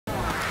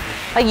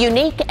A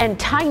unique and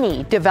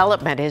tiny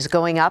development is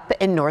going up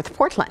in North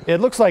Portland.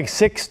 It looks like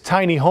 6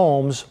 tiny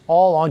homes,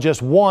 all on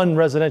just one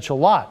residential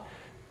lot.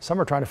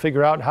 Some are trying to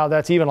figure out how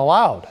that's even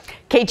allowed.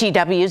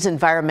 KGW's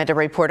environmental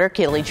reporter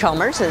Keely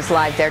Chalmers is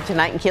live there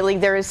tonight. And Keely,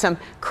 there is some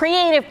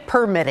creative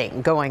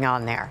permitting going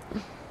on there.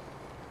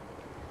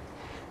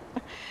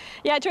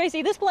 Yeah,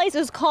 Tracy, this place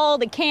is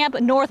called Camp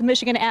North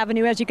Michigan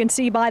Avenue, as you can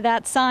see by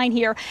that sign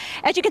here.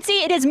 As you can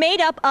see, it is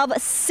made up of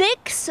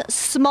 6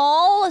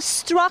 small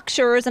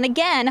structures, and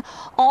again,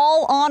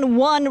 all on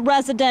one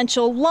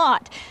residential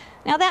lot.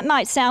 Now, that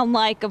might sound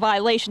like a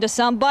violation to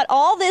some, but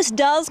all this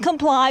does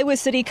comply with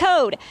city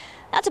code.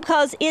 That's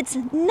because it's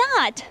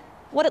not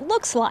what it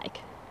looks like.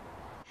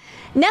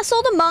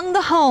 Nestled among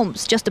the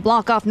homes, just a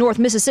block off North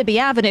Mississippi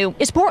Avenue,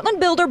 is Portland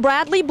builder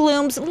Bradley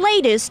Bloom's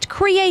latest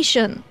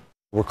creation.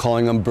 We're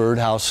calling them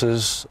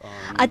birdhouses.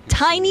 A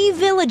tiny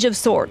village of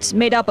sorts,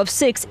 made up of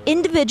 6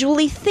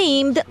 individually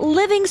themed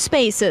living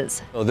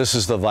spaces. So this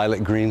is the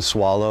violet green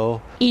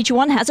swallow. Each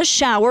one has a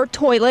shower,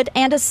 toilet,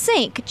 and a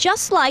sink,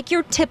 just like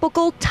your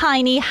typical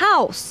tiny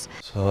house.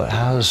 So it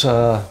has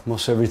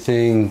most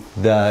everything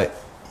that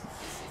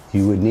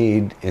you would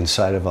need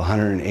inside of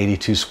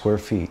 182 square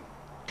feet.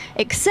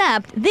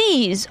 Except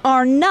these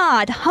are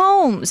not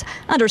homes.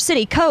 Under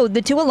city code,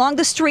 the 2 along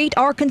the street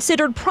are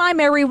considered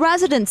primary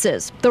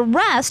residences. The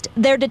rest,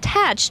 they're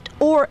detached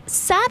or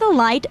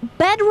satellite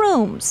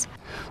bedrooms.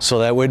 So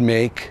that would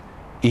make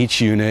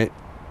each unit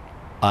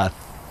a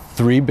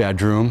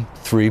 3-bedroom,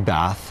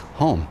 3-bath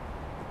home.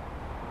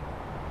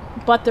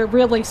 But they're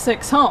really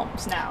 6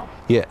 homes now.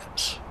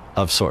 Yes,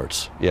 of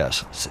sorts,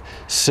 yes.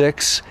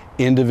 6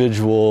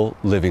 individual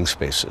living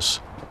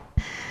spaces.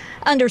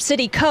 Under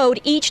city code,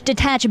 each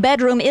detached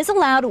bedroom is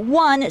allowed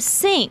 1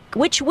 sink,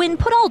 which when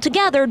put all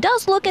together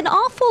does look an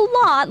awful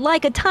lot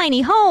like a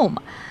tiny home.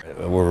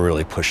 We're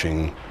really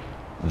pushing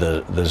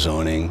the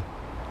zoning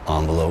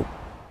envelope.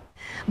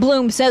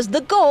 Bloom says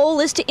the goal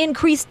is to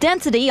increase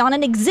density on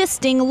an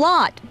existing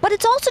lot, but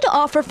it's also to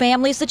offer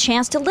families the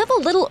chance to live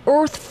a little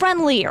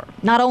earth-friendlier.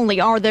 Not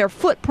only are their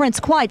footprints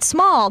quite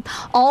small,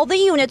 all the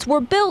units were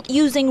built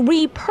using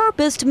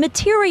repurposed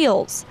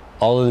materials.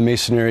 All of the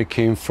masonry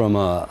came from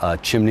a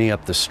chimney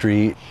up the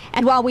street.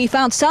 And while we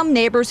found some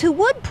neighbors who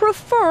would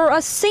prefer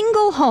a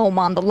single home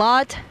on the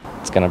lot,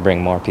 it's going to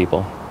bring more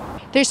people.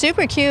 They're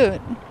super cute.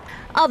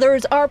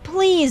 Others are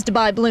pleased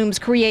by Bloom's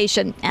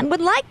creation and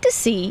would like to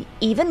see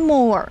even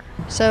more.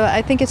 So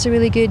I think it's a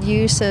really good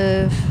use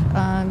of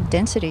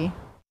density.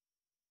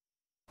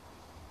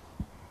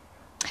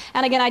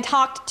 And again, I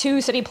talked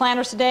to city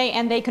planners today,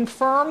 and they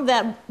confirmed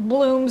that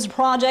Bloom's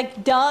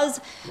project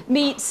does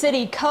meet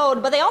city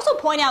code. But they also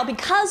point out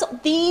because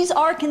these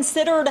are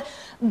considered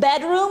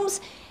bedrooms,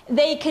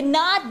 they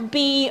cannot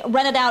be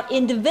rented out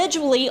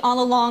individually on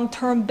a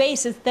long-term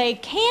basis. They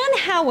can,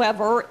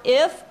 however,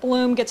 if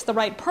Bloom gets the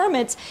right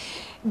permits,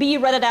 be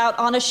rented out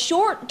on a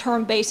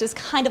short-term basis,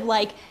 kind of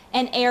like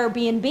an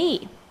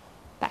Airbnb.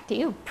 Back to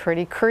you.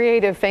 Pretty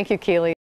creative. Thank you, Keely.